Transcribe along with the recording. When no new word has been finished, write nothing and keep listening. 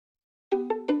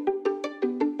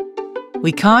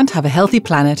We can't have a healthy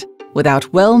planet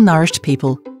without well-nourished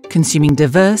people consuming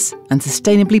diverse and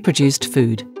sustainably produced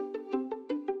food.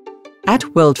 At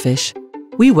WorldFish,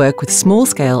 we work with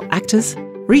small-scale actors,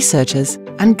 researchers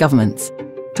and governments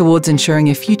towards ensuring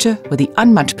a future where the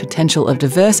unmatched potential of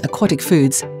diverse aquatic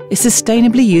foods is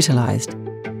sustainably utilised.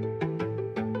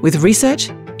 With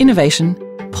research, innovation,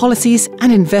 policies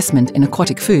and investment in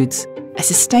aquatic foods, a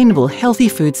sustainable, healthy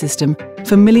food system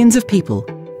for millions of people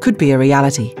could be a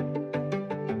reality.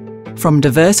 From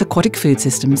diverse aquatic food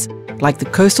systems like the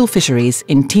coastal fisheries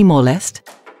in Timor-Leste,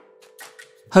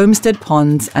 homestead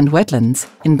ponds and wetlands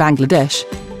in Bangladesh,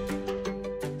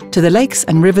 to the lakes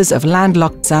and rivers of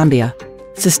landlocked Zambia,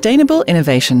 sustainable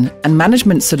innovation and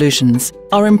management solutions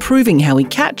are improving how we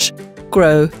catch,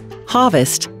 grow,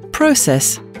 harvest,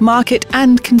 process, market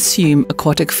and consume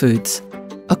aquatic foods.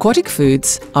 Aquatic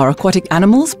foods are aquatic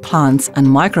animals, plants and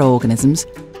microorganisms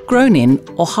grown in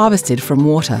or harvested from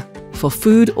water for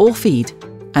food or feed,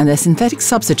 and their synthetic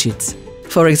substitutes.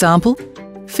 For example,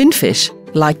 fin fish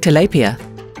like tilapia,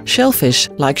 shellfish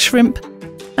like shrimp,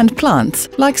 and plants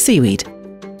like seaweed.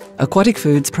 Aquatic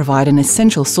foods provide an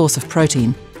essential source of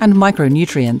protein and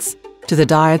micronutrients to the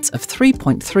diets of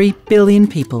 3.3 billion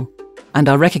people and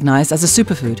are recognised as a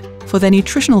superfood for their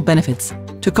nutritional benefits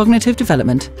to cognitive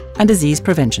development and disease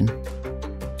prevention.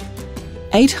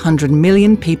 800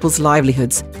 million people's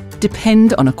livelihoods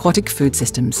depend on aquatic food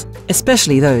systems,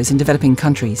 especially those in developing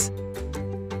countries.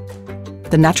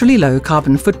 The naturally low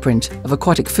carbon footprint of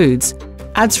aquatic foods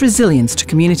adds resilience to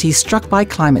communities struck by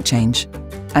climate change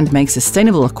and makes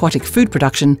sustainable aquatic food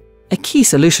production a key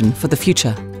solution for the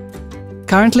future.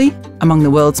 Currently, among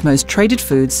the world's most traded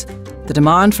foods, the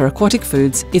demand for aquatic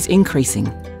foods is increasing.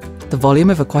 The volume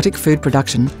of aquatic food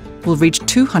production will reach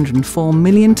 204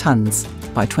 million tonnes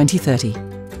by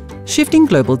 2030. Shifting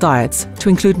global diets to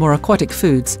include more aquatic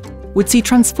foods would see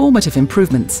transformative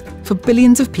improvements for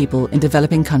billions of people in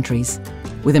developing countries,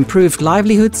 with improved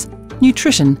livelihoods,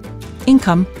 nutrition,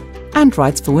 income, and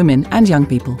rights for women and young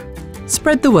people.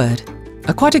 Spread the word.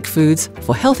 Aquatic foods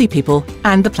for healthy people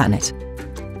and the planet.